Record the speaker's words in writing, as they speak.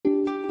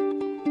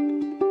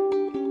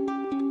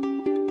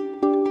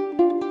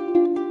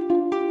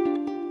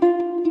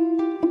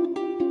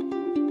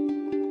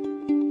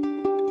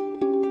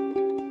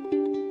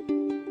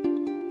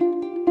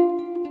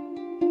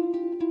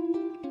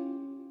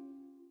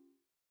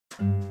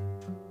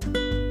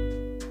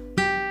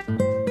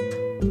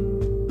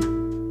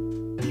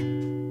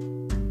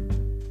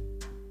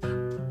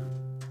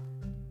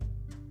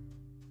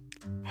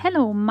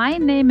My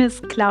name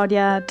is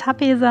Claudia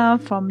Tapesa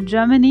from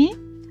Germany.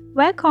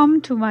 Welcome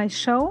to my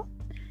show,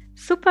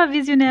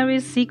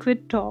 Supervisionary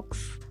Secret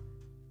Talks.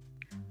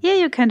 Here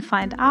you can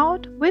find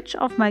out which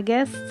of my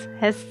guests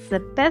has the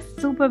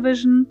best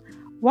supervision,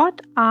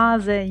 what are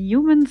the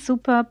human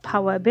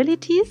superpower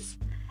abilities,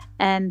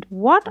 and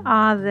what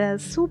are the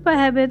super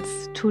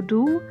habits to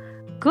do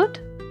good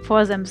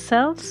for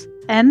themselves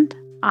and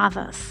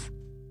others.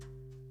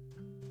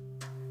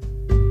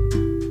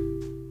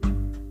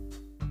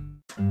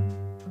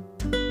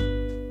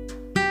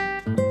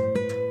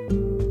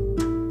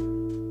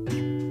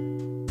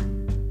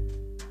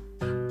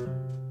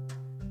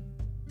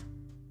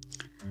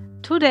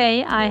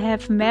 Today I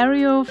have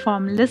Mario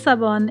from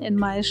Lisbon in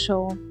my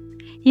show.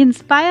 He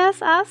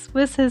inspires us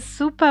with his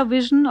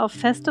supervision of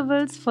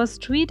festivals for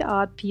street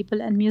art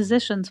people and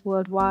musicians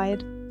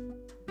worldwide.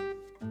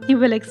 He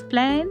will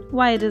explain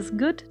why it is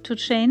good to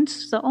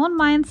change the own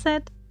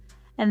mindset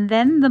and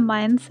then the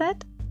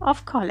mindset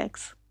of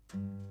colleagues.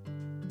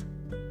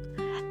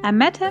 I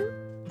met him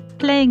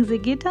playing the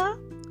guitar,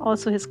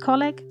 also his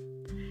colleague,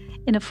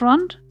 in the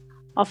front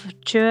of a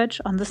church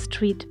on the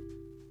street.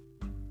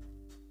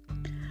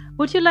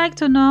 Would you like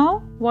to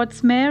know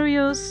what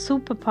Mario's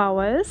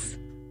superpower is?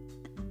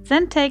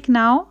 Then take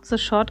now the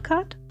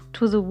shortcut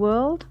to the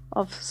world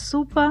of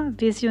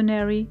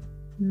Supervisionary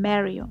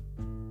Mario.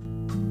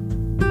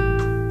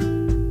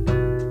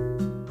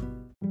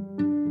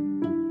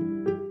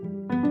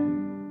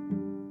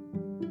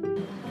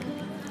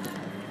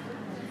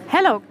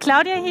 Hello,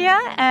 Claudia here,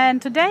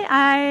 and today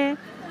I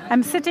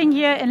am sitting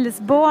here in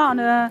Lisboa on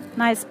a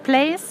nice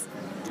place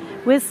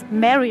with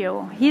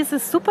Mario. He's a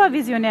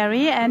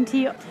supervisionary and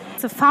he is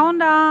the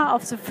founder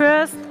of the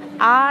first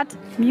art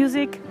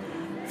music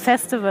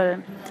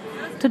festival.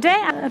 Today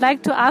I'd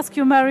like to ask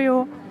you,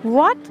 Mario,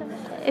 what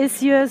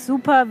is your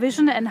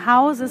supervision and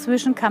how this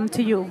vision come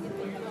to you?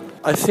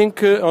 I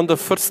think on the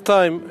first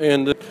time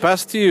in the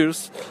past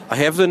years I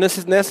have the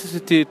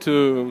necessity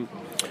to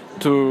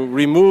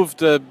remove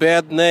the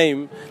bad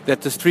name that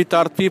the street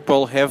art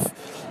people have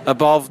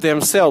above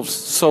themselves.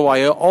 So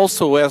I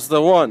also as the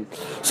one.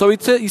 So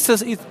it's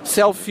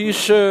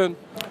selfish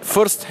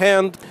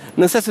first-hand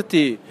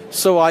necessity.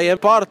 So I am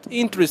part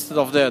interested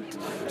of that.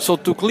 So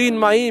to clean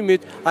my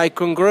image, I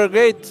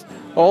congregate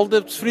all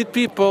the street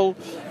people.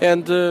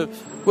 And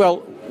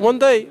one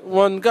day,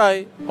 one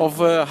guy of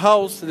a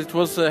house that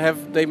was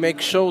they make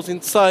shows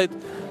inside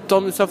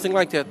told me something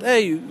like that.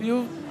 Hey,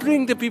 you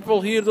bring the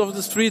people here of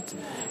the street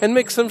and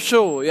make some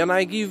show. And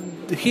I give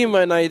him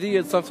an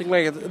idea, something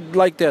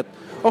like that.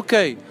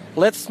 Okay,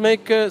 let's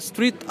make a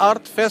street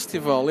art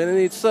festival. And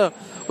it's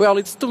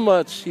it's too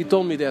much. He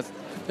told me that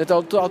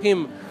I'll tell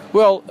him,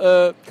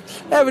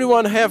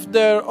 everyone have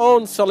their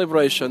own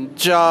celebration.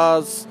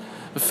 Jazz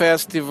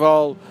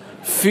festival,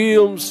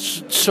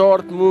 films,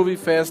 short movie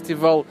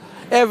festival.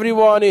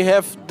 Everyone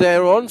have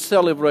their own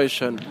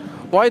celebration.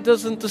 Why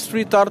doesn't the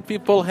street art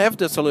people have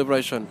the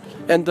celebration?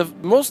 And the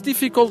most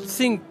difficult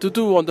thing to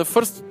do on the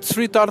first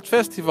street art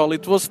festival,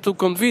 it was to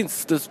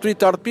convince the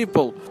street art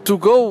people to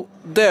go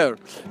there,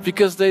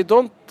 because they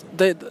don't.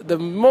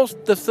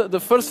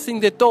 The first thing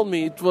they told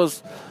me it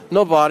was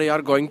nobody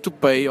are going to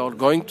pay or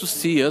going to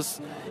see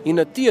us in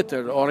a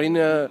theater or in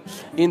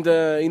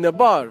a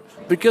bar,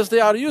 because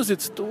they are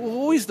used to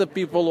who is the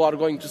people who are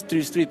going to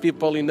street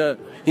people in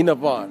a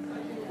bar.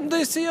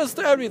 They see us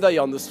every day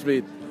on the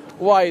street.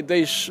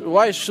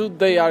 Why should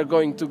they are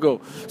going to go?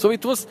 So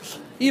it was,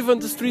 even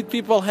the street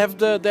people have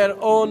their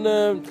own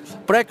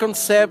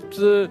preconcept,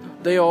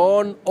 their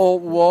own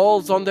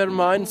walls on their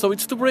mind. So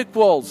it's to break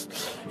walls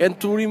and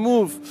to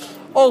remove.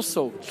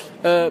 Also,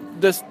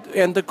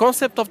 the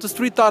concept of the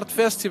street art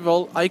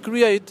festival I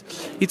create,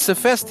 it's a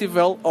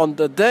festival on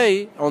that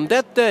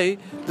day,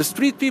 the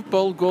street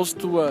people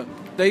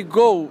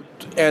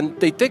and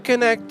they take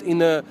an act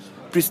in a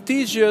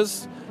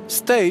prestigious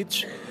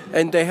stage,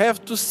 and they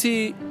have to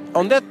see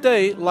on that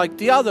day like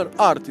the other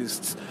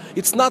artists.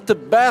 It's not a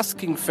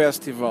basking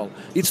festival,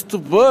 it's to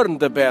burn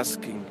the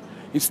basking,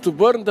 it's to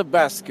burn the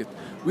basket.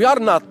 We are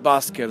not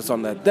baskers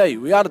on that day,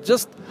 we are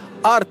just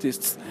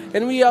artists,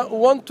 and we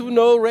want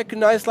to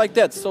recognize like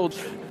that. So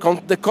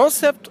the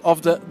concept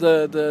of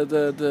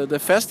the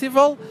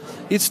festival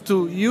is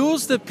to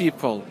use the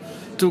people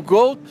to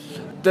go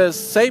the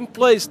same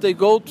place they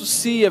go to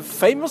see a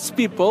famous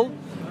people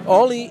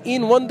only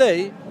in one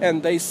day,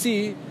 and they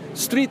see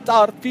street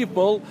art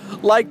people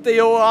like they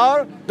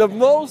are the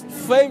most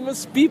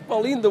famous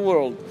people in the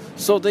world.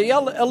 So they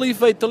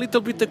elevate a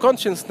little bit the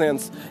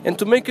consciousness and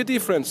to make a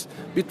difference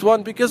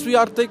between, because we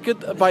are taken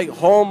by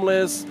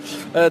homeless,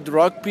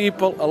 drug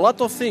people, a lot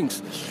of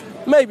things.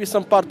 Maybe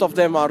some part of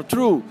them are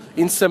true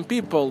in some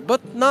people,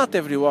 but not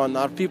everyone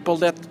are people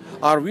that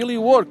are really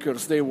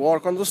workers. They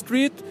work on the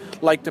street,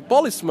 like the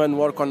policemen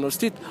work on the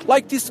street,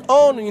 like this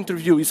own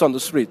interview is on the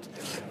street.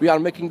 We are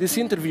making this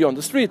interview on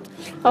the street.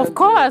 Of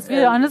course, we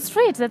are on the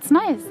street, that's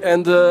nice.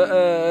 And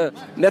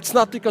that's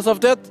not because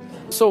of that.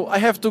 So I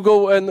have to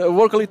go and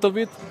work a little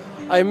bit.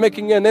 I'm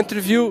making an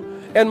interview,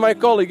 and my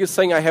colleague is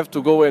saying I have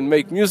to go and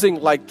make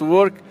music, like to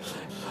work.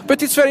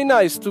 But it's very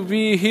nice to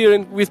be here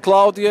with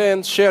Claudia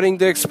and sharing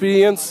the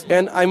experience.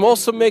 And I'm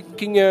also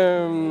making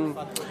a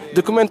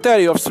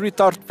documentary of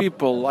street art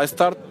people. I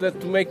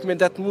started to make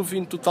that movie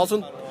in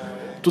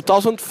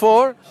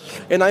 2004,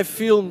 and I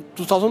filmed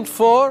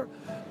 2004,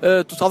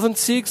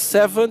 2006,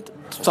 2007,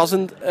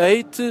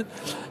 2008,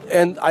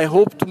 and I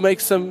hope to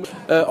make some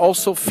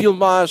also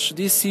filmage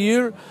this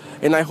year,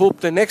 and I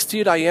hope the next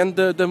year I end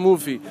the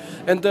movie.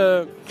 And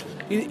the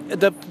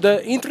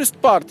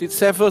interest part, it's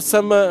have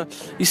some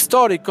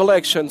historic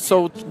collection,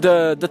 so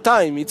the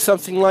time, it's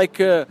something like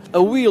a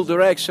wheel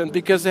direction,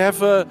 because they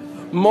have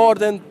more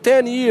than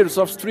 10 years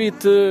of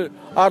street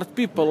art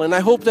people, and I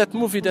hope that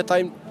movie that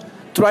I'm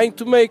trying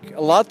to make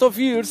a lot of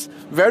years,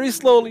 very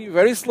slowly,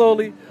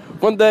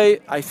 one day,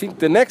 I think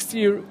the next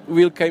year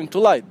will come to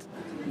light.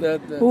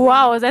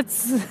 Wow,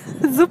 that's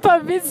super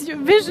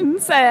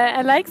visions.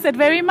 I like that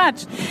very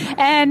much.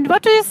 And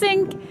what do you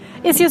think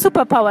is your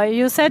superpower?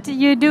 You said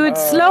you do it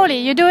slowly.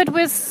 You do it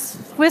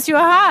with your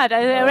heart.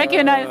 I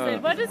recognize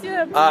it. What is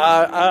your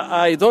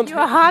I don't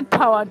your heart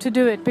power to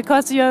do it,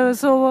 because you're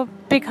so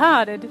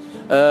big-hearted?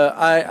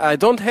 I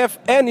don't have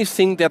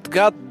anything that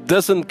God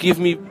doesn't give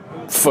me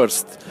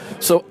first.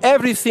 So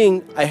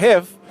everything I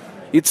have,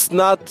 it's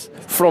not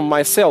from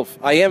myself.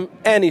 I am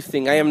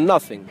anything. I am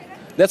nothing.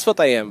 That's what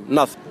I am,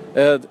 nothing.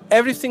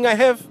 Everything I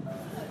have,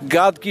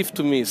 God gives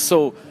to me.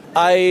 So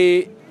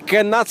I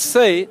cannot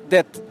say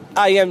that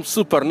I am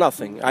super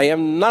nothing. I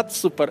am not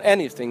super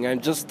anything.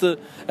 I'm just a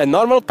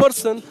normal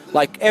person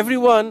like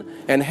everyone,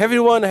 and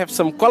everyone have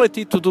some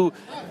quality to do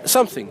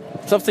something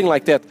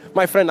like that.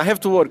 My friend, I have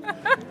to work.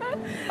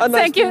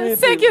 Thank you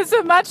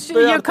so much.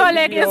 Your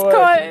colleague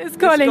is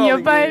calling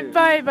you. Bye.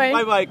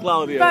 Bye,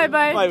 Claudia.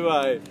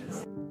 Bye.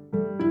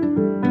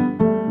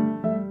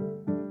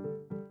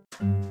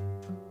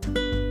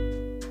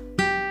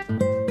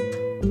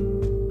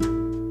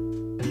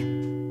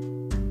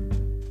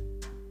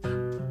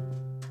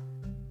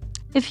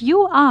 If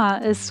you are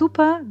a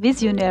super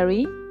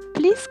visionary,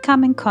 please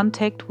come in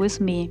contact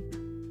with me.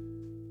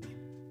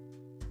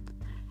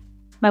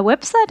 My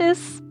website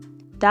is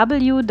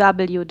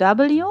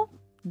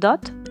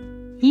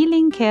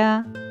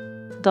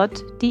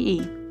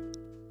www.healingcare.de.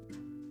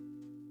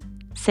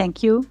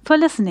 Thank you for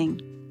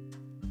listening.